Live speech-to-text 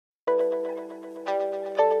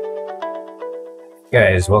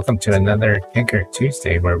Guys, welcome to another Tinker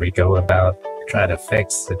Tuesday where we go about try to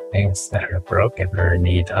fix the things that are broken or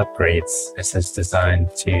need upgrades. This is designed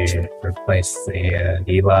to replace the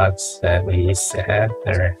D-logs that we used to have.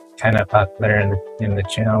 They're kind of popular in the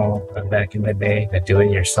channel back in the day, the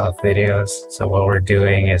do-it-yourself videos. So what we're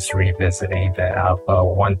doing is revisiting the Alpha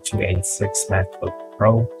 1286 Macbook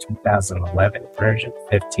Pro 2011 version,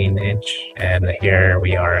 15-inch. And here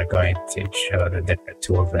we are going to show the different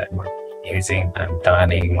tools that we're using. I'm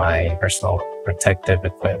donning my personal protective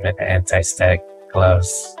equipment, anti-static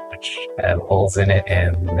gloves, which have holes in it,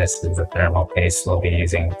 and this is the thermal paste we'll be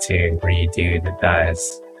using to redo the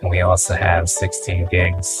dies. And we also have 16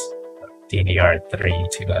 gigs of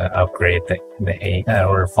DDR3 to upgrade the 8 that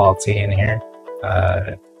were faulty in here.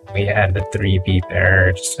 We had the 3 beep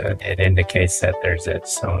error, so it indicates that there's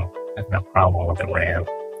some problem with the RAM.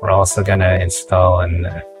 We're also going to install an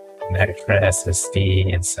extra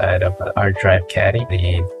SSD inside of a hard drive caddy.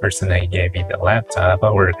 The person that gave me the laptop,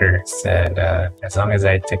 a worker, said as long as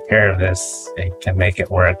I took care of this, it can make it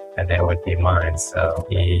work, and it would be mine. So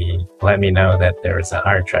he let me know that there was a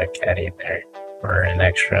hard drive caddy in there for an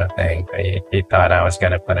extra thing. He thought I was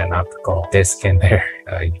going to put an optical disc in there.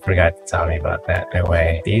 He forgot to tell me about that.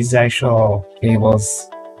 Anyway, these actual cables,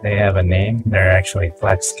 they have a name. They're actually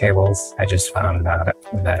flex cables. I just found that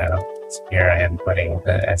out. So here I am putting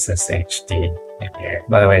the SSHD in here.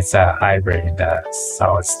 By the way, it's a hybrid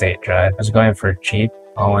solid state drive. I was going for cheap.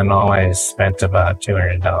 All in all, I spent about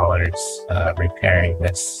 $200 repairing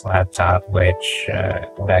this laptop, which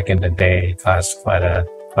back in the day cost quite a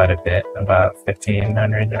bit, about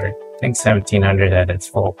 $1,500 or I think $1,700 at its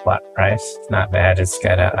full flat price. It's not bad. It's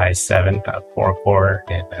got an i7 4-core,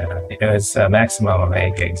 and it was a maximum of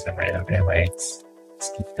 8 gigs of RAM. Anyway, let's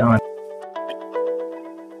keep going.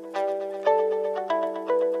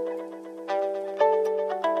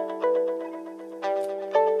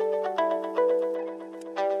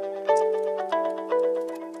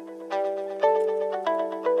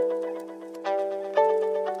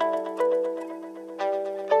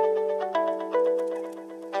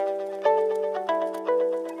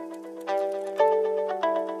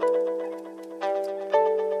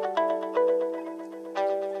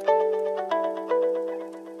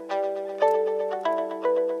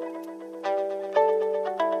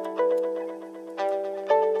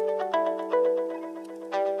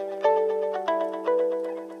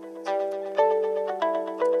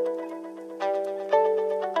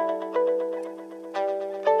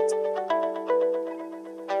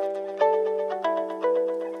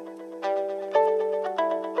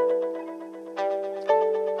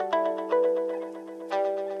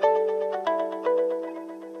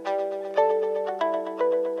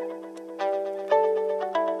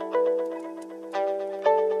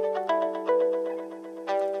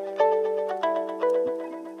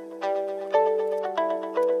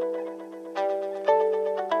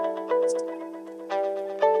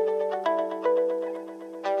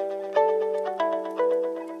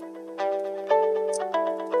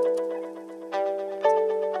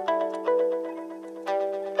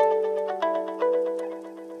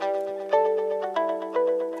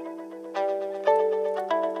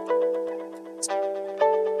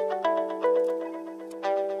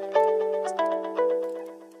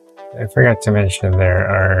 I forgot to mention there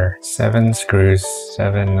are 7 screws,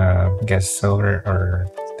 7 I guess silver, or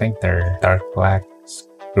I think they're dark black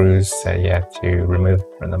screws that you have to remove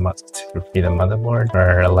from to free the motherboard.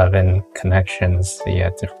 There are 11 connections that you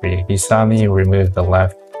have to free. You saw me remove the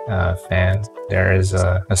left fan. There is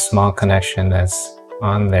a small connection that's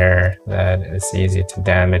on there that is easy to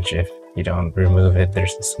damage if you don't remove it.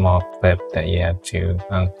 There's a small clip that you have to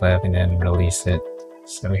unclip and then release it.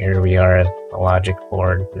 So here we are at the logic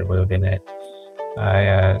board, removing it.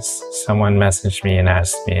 Someone messaged me and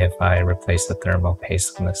asked me if I replaced the thermal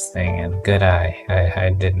paste on this thing, and good eye, I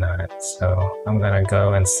did not. So I'm gonna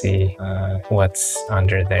go and see what's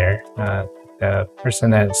under there. The person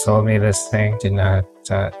that sold me this thing did not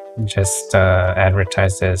just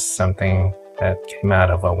advertise as something that came out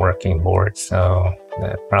of a working board, so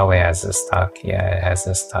that probably has the stock. Yeah, it has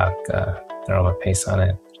the stock thermal paste on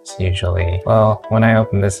it. Usually, well, when I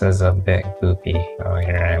open this is a bit goopy.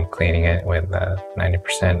 Here I am cleaning it with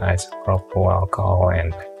 90% isopropyl alcohol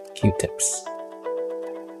and Q-tips.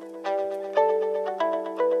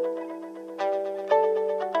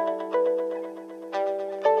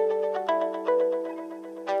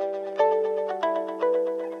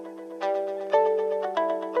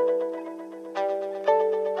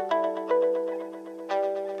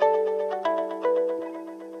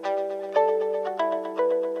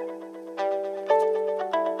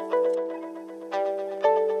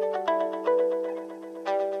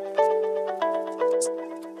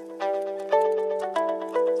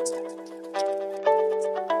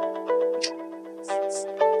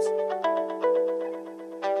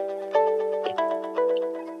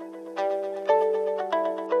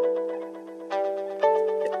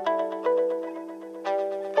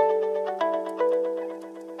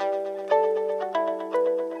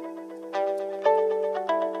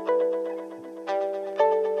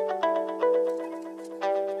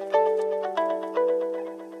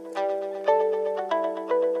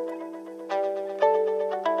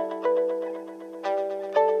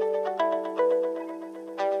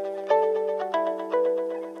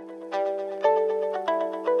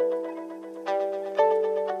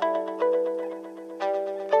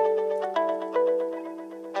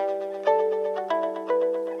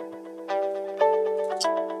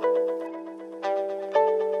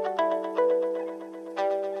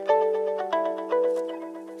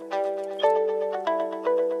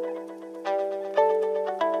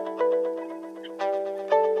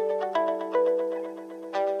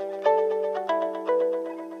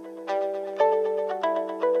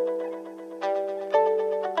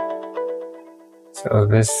 So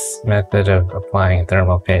this method of applying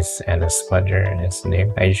thermal paste and a spudger is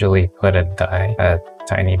new. I usually put a dye a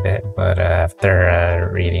tiny bit, but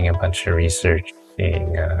after reading a bunch of research,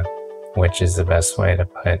 seeing which is the best way to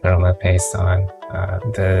put thermal paste on,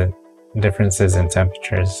 the differences in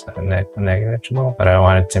temperatures are negligible, but I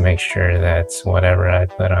wanted to make sure that whatever I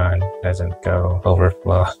put on doesn't go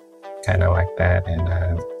overflow, kind of like that,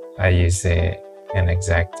 and I use an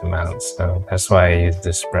exact amount, so that's why I use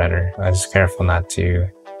the spreader. I was careful not to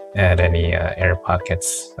add any air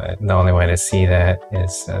pockets, but the only way to see that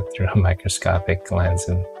is through a microscopic lens,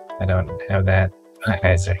 and I don't have that. My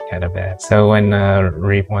eyes are kind of bad. So when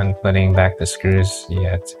putting back the screws, you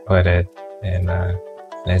have to put it in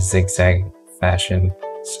a zigzag fashion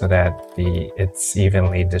so that it's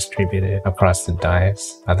evenly distributed across the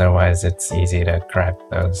dies. Otherwise, it's easy to crack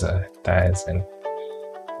those dies, and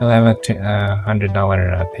you'll have a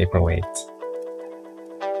 $100 paperweight.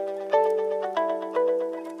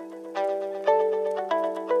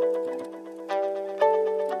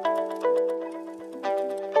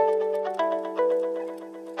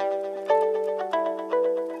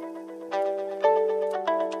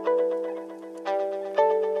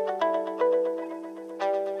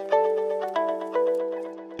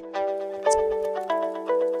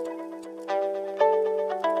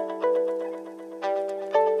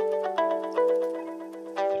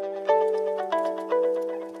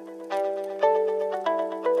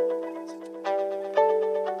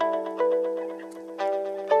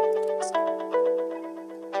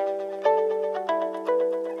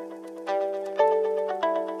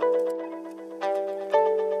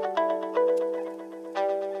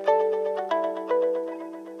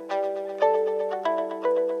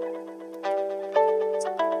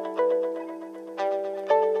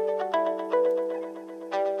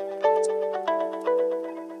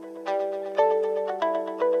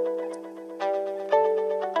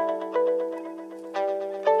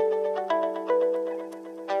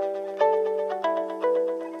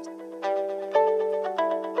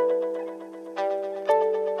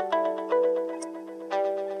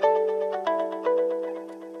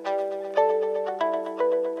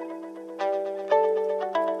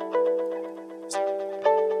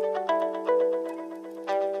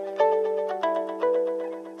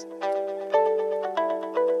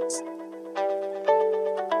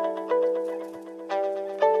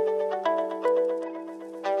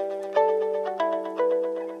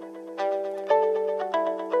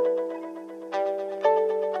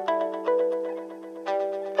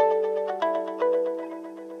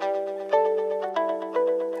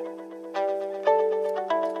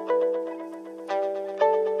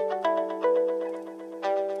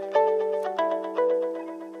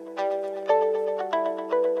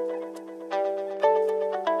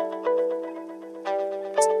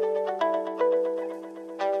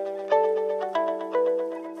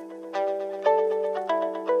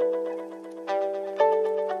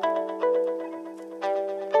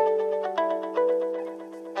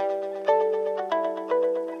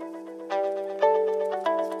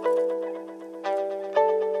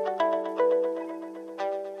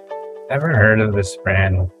 Never heard of this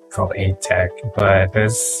brand called A-Tech, but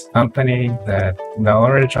this company that the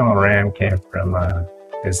original RAM came from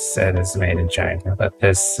is said is made in China, but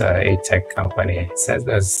this A-Tech company says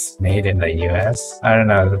it's made in the US. I don't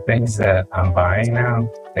know, the things that I'm buying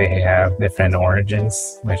now, they have different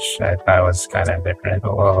origins, which I thought was kind of different.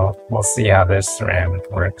 But we'll see how this RAM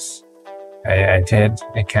works. I did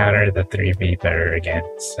encounter the 3B better again,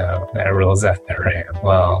 so that rules out the RAM.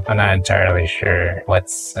 Well, I'm not entirely sure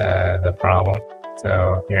what's the problem.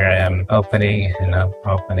 So here I am opening and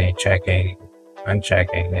opening, checking,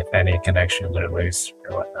 unchecking if any connections are loose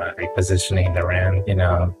or whatnot, repositioning the RAM,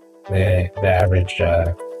 the average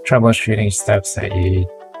troubleshooting steps that you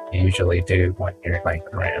usually do when you're playing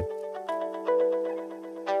the RAM.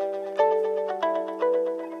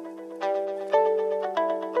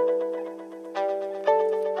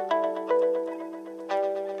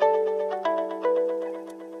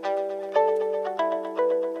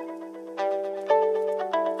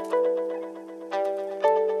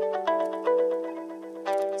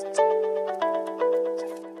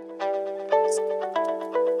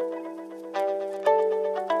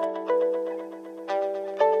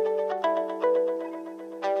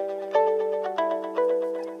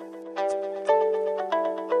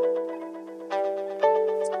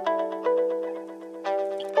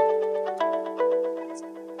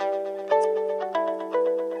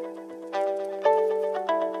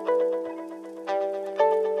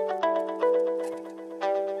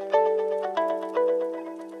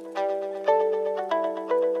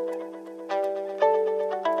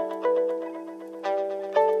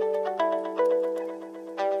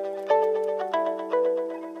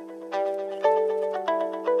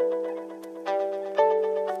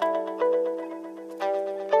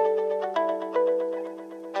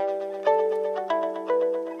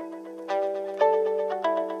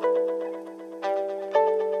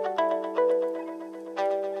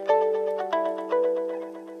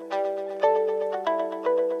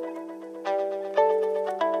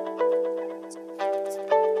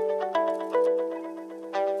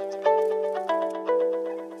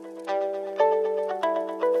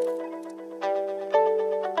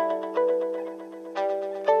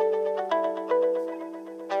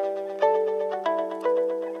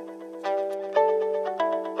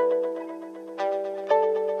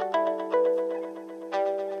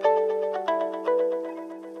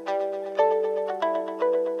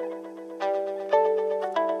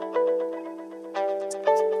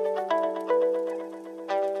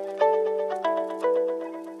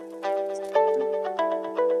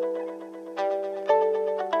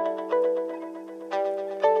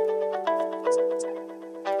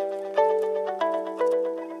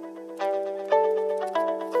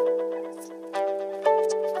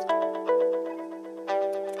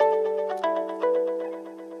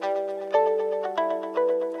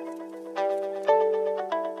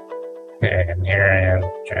 and here I am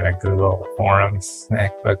trying to Google forums,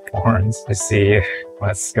 MacBook forums, to see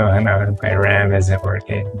what's going on. My RAM isn't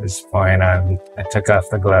working at this point. I took off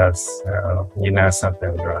the gloves, so you know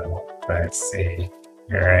something's wrong. But let's see.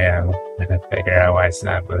 Here I am trying to figure out why it's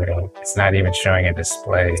not booting. It's not even showing a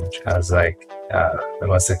display, which I was like, the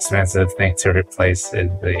most expensive thing to replace is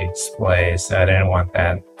the display, so I didn't want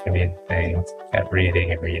that to be the thing. Kept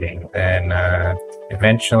reading and reading. Then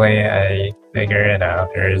eventually I figured it out.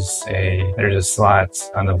 There's a slot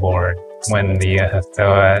on the board. When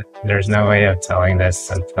there's no way of telling this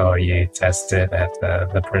until you test it.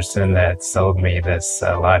 The person that sold me this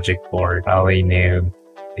logic board probably knew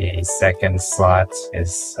the second slot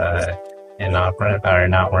is inoperant or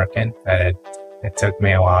not working, but it took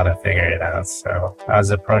me a while to figure it out. So I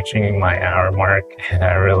was approaching my hour mark, and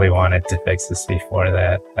I really wanted to fix this before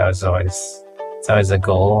that. It's always a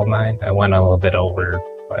goal of mine. I went a little bit over,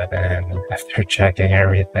 but then after checking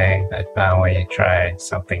everything, I finally tried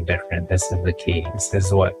something different. This is the key. This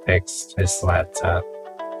is what fixed this laptop.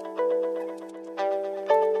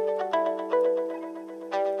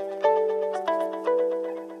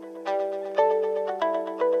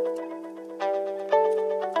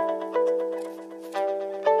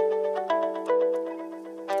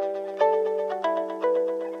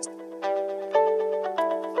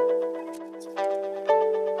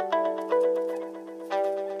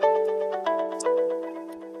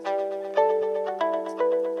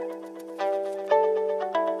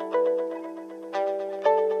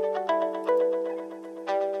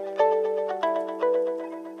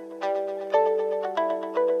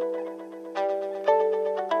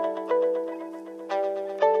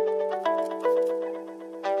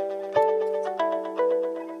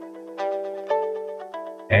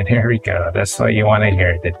 And here we go. That's what you want to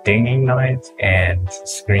hear, the dinging noise and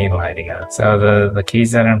screen lighting up. So the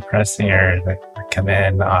keys that I'm pressing are the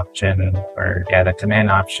command option, the command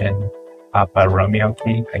option, Papa Romeo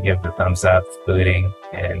key. I give the thumbs up, booting,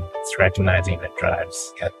 and it's recognizing the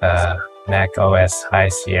drives. Got the Mac OS High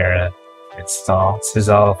Sierra install. This is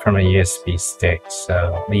all from a USB stick.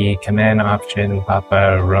 So the command option,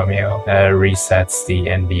 Papa Romeo, resets the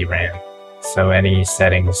NVRAM. So any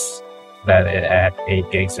settings that it had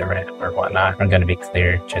 8 gigs of RAM or whatnot are going to be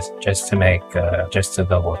cleared just to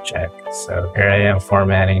double check. So here I am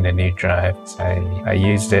formatting the new drive. I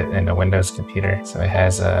used it in a Windows computer, so it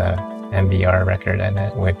has a MBR record in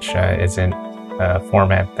it, which isn't a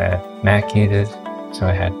format that Mac uses, so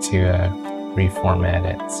I had to reformat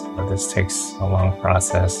it. So this takes a long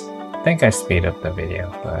process. I think I speed up the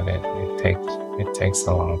video, but it takes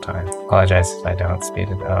a long time. Apologize if I don't speed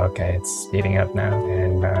it. Oh, okay, it's speeding up now,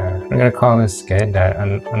 and we're gonna call this good.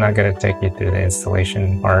 I'm not gonna take you through the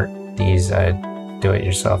installation part. These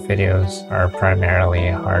do-it-yourself videos are primarily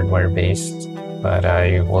hardware-based, but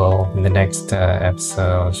I will, in the next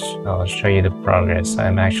episode, I'll show you the progress.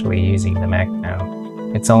 I'm actually using the Mac now.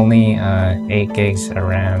 It's only 8 gigs of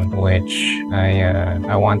RAM, which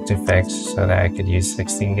I want to fix so that I could use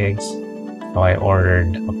 16 gigs. So I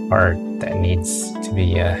ordered a part that needs to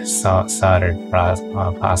be soldered,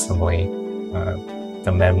 possibly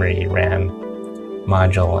the memory RAM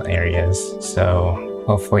module areas. So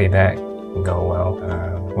hopefully that will go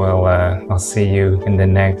well. I'll see you in the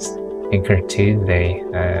next Tinker Tuesday.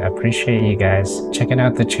 Appreciate you guys checking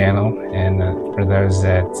out the channel, and for those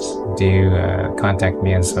that do contact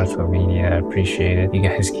me on social media, I appreciate it. You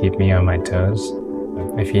guys keep me on my toes.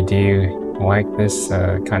 If you do like this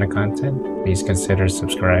kind of content, please consider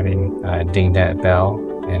subscribing, ding that bell,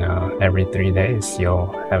 and every 3 days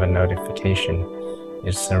you'll have a notification.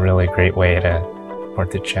 It's a really great way to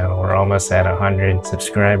support the channel. We're almost at 100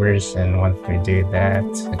 subscribers, and once we do that,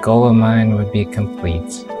 the goal of mine would be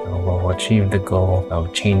complete. We'll achieve the goal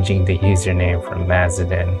of changing the username from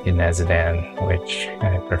Nezodam to Nezodam, which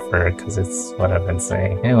I prefer because it's what I've been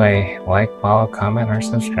saying. Anyway, like, follow, comment, or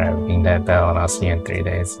subscribe. Ding that bell, and I'll see you in 3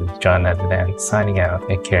 days. This is John Nezodam signing out.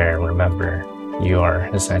 Take care. Remember, you are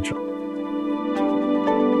essential.